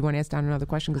want to ask Don another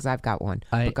question? Because I've got one.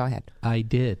 But go ahead. I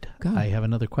did. Go. I have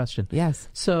another question. Yes.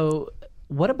 So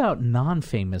what about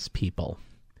non-famous people?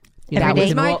 That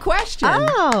was my question.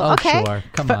 Oh, okay. Sure.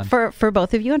 Come on. For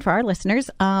both of you and for our listeners,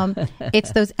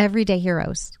 it's those everyday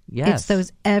heroes. Yes. It's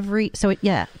those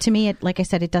to me, like I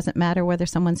said, it doesn't matter whether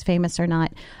someone's famous or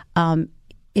not.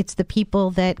 It's the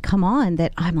people that come on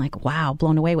that I'm like, wow,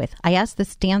 blown away with. I asked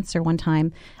this dancer one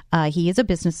time. He is a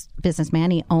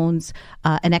businessman. He owns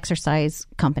an exercise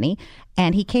company,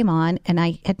 and he came on, and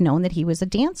I had known that he was a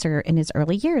dancer in his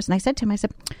early years. And I said to him,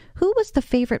 who was the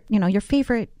favorite, your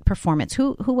favorite performance?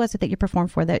 Who was it that you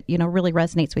performed for that, really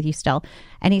resonates with you still?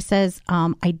 And he says,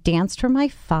 I danced for my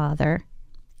father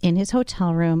in his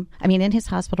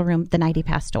hospital room the night he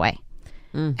passed away.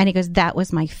 And he goes, that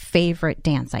was my favorite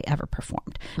dance I ever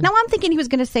performed. Now I'm thinking he was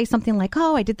going to say something like,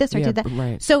 oh, I did this or I did that.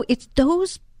 Right. So it's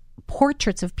those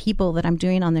portraits of people that I'm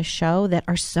doing on this show that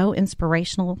are so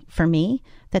inspirational for me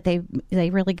that they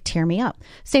really tear me up.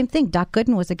 Same thing. Doc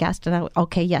Gooden was a guest, and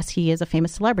yes, he is a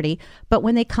famous celebrity, but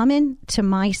when they come into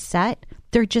my set,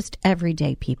 they're just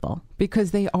everyday people.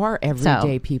 Because they are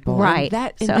everyday people. Right.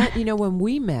 When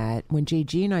when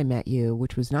JG and I met you,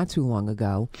 which was not too long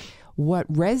ago,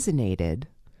 what resonated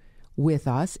with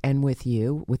us and with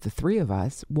you, with the three of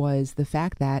us, was the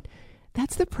fact that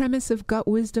that's the premise of Gut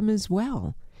Wisdom as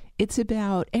well. It's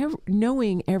about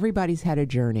knowing everybody's had a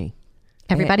journey.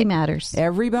 Everybody matters.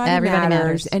 Everybody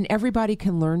matters. And everybody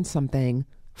can learn something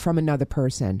from another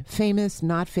person. Famous,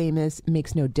 not famous,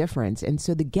 makes no difference. And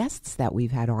so the guests that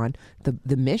we've had on,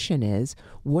 the mission is,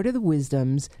 what are the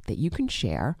wisdoms that you can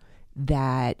share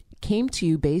that came to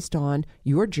you based on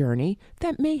your journey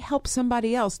that may help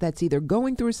somebody else that's either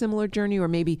going through a similar journey or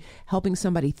maybe helping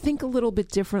somebody think a little bit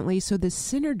differently. So the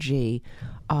synergy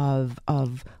of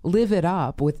Live It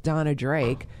Up with Donna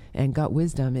Drake and Gut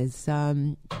Wisdom is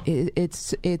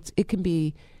it can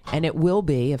be, and it will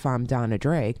be, if I'm Donna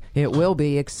Drake, it will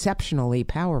be exceptionally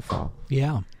powerful.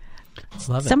 Yeah.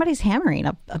 Love it. Somebody's hammering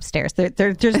upstairs. They're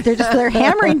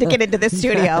hammering to get into the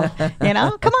studio.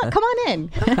 Come on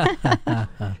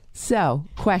in. So,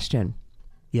 question.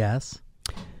 Yes.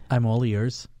 I'm all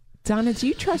ears. Donna, do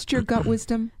you trust your gut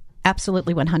wisdom?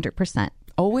 Absolutely, 100%.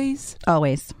 Always?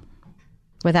 Always.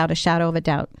 Without a shadow of a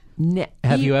doubt.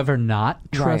 Have you ever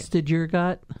not trusted your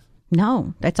gut?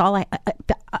 No, that's all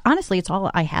honestly, it's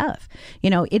all I have.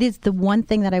 It is the one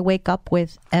thing that I wake up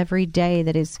with every day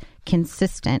that is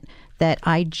consistent, that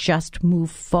I just move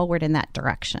forward in that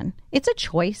direction. It's a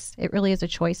choice. It really is a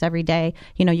choice every day.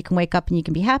 You can wake up and you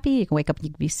can be happy. You can wake up and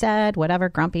you can be sad, whatever,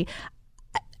 grumpy.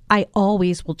 I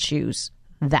always will choose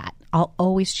that. I'll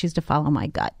always choose to follow my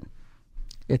gut.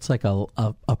 It's like a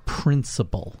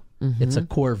principle. Mm-hmm. It's a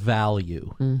core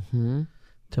value. Mm-hmm.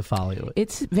 To follow it.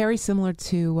 It's very similar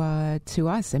to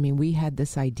us. I mean, we had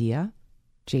this idea,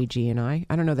 JG and I.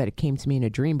 I don't know that it came to me in a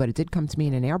dream, but it did come to me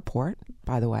in an airport,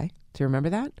 by the way. Do you remember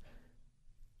that?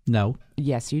 No.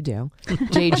 Yes, you do.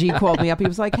 JG called me up. He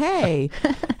was like, hey,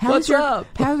 what's up?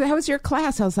 How was your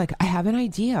class? I was like, I have an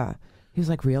idea. He was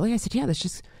like, really? I said, yeah, that's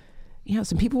just,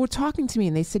 some people were talking to me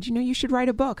and they said, you should write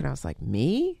a book. And I was like,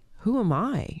 me? Who am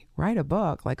I? Write a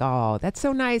book? Like, oh, that's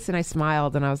so nice. And I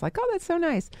smiled and I was like, oh, that's so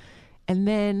nice. And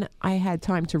then I had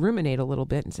time to ruminate a little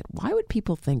bit and said, why would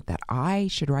people think that I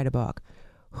should write a book?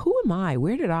 Who am I?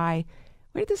 Where did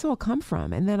this all come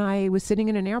from? And then I was sitting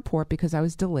in an airport because I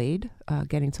was delayed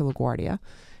getting to LaGuardia.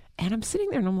 And I'm sitting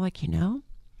there and I'm like,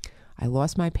 I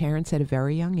lost my parents at a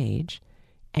very young age.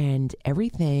 And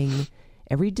every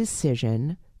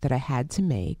decision that I had to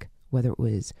make, whether it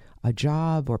was a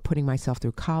job or putting myself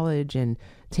through college and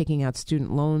taking out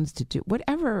student loans to do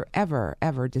whatever,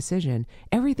 ever decision,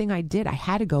 everything I did, I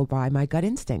had to go by my gut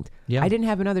instinct. Yeah. I didn't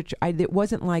have another, it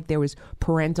wasn't like there was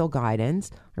parental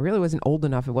guidance. I really wasn't old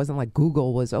enough. It wasn't like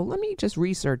Google was, let me just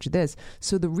research this.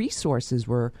 So the resources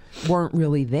weren't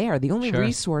really there. The only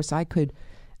resource I could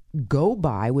go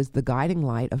by was the guiding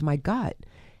light of my gut.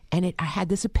 And I had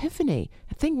this epiphany,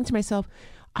 thinking to myself,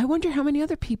 I wonder how many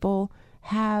other people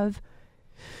have,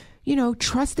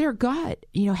 trust their gut,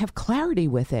 have clarity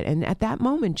with it. And at that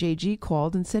moment, JG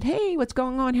called and said, hey, what's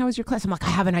going on? How was your class? I'm like, I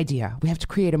have an idea. We have to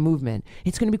create a movement.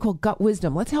 It's going to be called Gut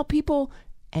Wisdom. Let's help people.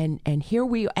 And here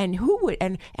we, and who would,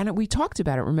 and we talked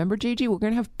about it. Remember, JG, we're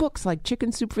going to have books like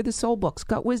Chicken Soup for the Soul books,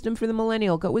 Gut Wisdom for the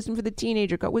Millennial, Gut Wisdom for the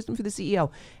Teenager, Gut Wisdom for the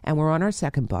CEO. And we're on our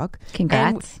second book.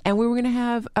 Congrats. And we were going to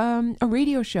have a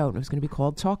radio show, and it was going to be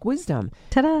called Talk Wisdom.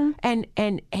 Ta-da.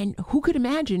 And who could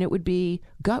imagine it would be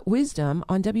Gut Wisdom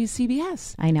on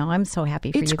WCBS? I know. I'm so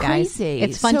happy for you guys. It's crazy.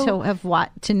 It's fun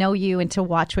to know you and to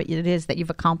watch what it is that you've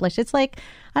accomplished. It's like,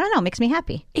 I don't know, it makes me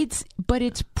happy. But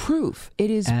it's proof.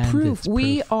 It is proof.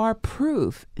 We are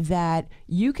proof that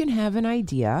you can have an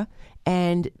idea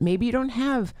and maybe you don't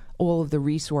have all of the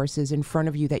resources in front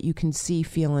of you that you can see,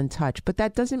 feel, and touch. But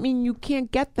that doesn't mean you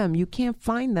can't get them, you can't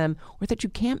find them, or that you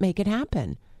can't make it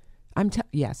happen.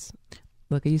 Yes.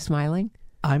 Look, are you smiling?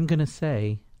 I'm going to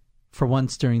say, for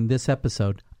once during this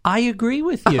episode, I agree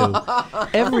with you.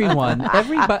 Everybody,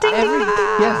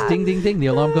 yes, ding, ding, ding. The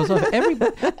alarm goes off.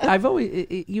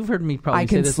 You've heard me probably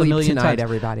say this a million tonight, times.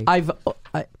 Everybody.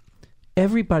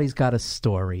 Everybody's got a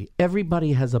story.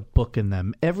 Everybody has a book in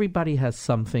them. Everybody has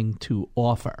something to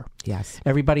offer. Yes.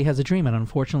 Everybody has a dream, and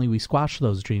unfortunately we squash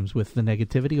those dreams with the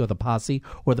negativity or the posse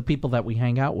or the people that we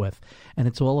hang out with. And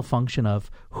it's all a function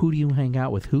of who do you hang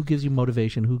out with? Who gives you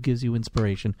motivation? Who gives you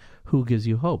inspiration? Who gives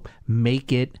you hope?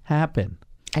 Make it happen.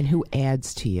 And who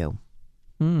adds to you?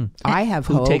 I have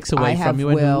who hope. Takes away from you,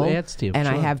 will, and who adds to you? And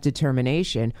I have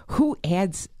determination. Who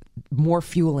adds more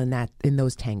fuel in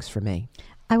those tanks for me?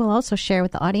 I will also share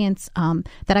with the audience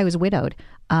that I was widowed.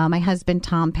 My husband,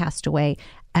 Tom, passed away,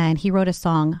 and he wrote a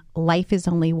song, Life is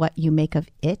Only What You Make of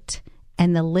It.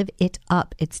 And the Live It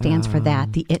Up, it stands for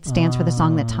that. The It stands for the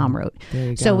song that Tom wrote.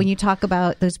 So when you talk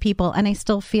about those people, and I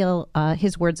still feel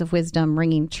his words of wisdom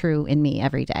ringing true in me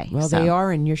every day. Well, they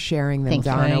are, and you're sharing them,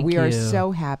 Donna. Thank we you. Are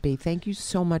so happy. Thank you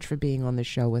so much for being on the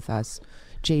show with us.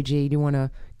 JG, do you want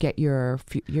to get your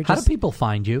How do people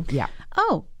find you? Yeah.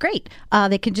 Oh, great.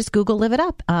 They can just Google Live It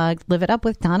Up. Live It Up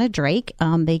with Donna Drake.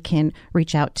 They can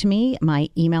reach out to me. My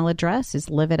email address is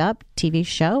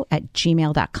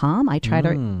liveituptvshow@gmail.com. I try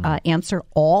to answer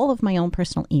all of my own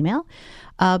personal email.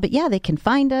 But yeah, they can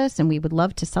find us, and we would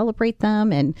love to celebrate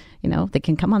them. And, they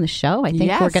can come on the show. I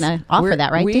think we're going to offer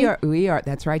that, right, We are.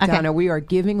 That's right, Donna. Okay. We are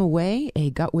giving away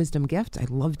a Gut Wisdom gift. I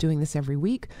love doing this every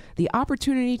week. The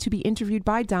opportunity to be interviewed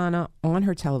by Donna on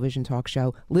her television talk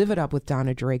show, Live It Up with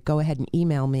Donna Drake. Go ahead and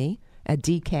email me at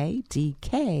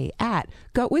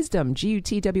dk@gutwisdom,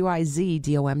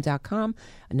 GUTWIZDOM.com.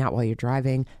 Not while you're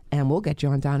driving, and we'll get you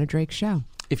on Donna Drake's show.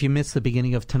 If you missed the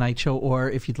beginning of tonight's show, or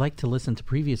if you'd like to listen to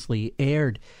previously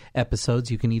aired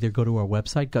episodes, you can either go to our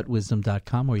website,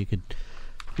 gutwisdom.com, or you could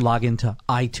log into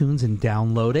iTunes and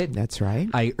download it. That's right.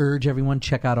 I urge everyone,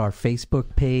 check out our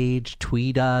Facebook page,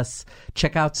 tweet us,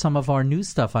 check out some of our new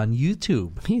stuff on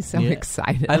YouTube. He's so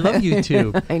excited. I love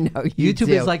YouTube. I know you YouTube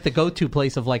do. is like the go-to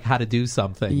place of like how to do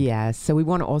something. Yes. So we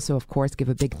want to also, of course, give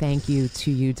a big thank you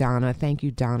to you, Donna. Thank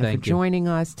you, Donna, for joining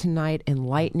us tonight,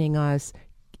 enlightening us,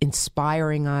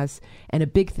 inspiring us, and a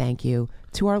big thank you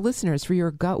to our listeners for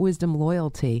your gut wisdom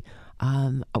loyalty.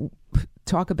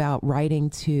 Talk about writing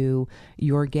to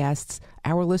your guests.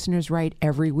 Our listeners write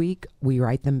every week. We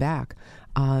write them back.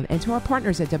 And to our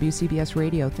partners at WCBS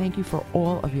Radio, thank you for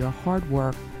all of your hard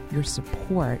work, your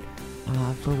support,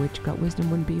 for which Gut Wisdom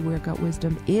wouldn't be where Gut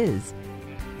Wisdom is.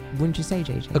 Wouldn't you say,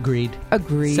 JJ?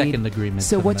 Agreed. Second agreement.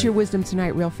 So what's your wisdom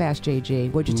tonight, real fast,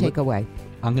 JJ? What'd you take away?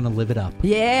 I'm going to live it up.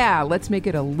 Yeah, let's make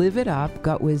it a Live It Up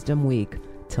Gut Wisdom week.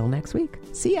 Till next week.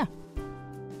 See ya.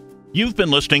 You've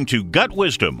been listening to Gut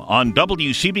Wisdom on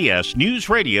WCBS News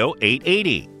Radio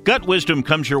 880. Gut Wisdom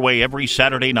comes your way every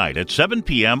Saturday night at 7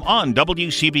 p.m. on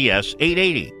WCBS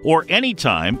 880 or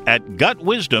anytime at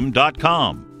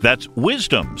gutwisdom.com. That's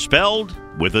wisdom spelled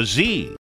with a Z.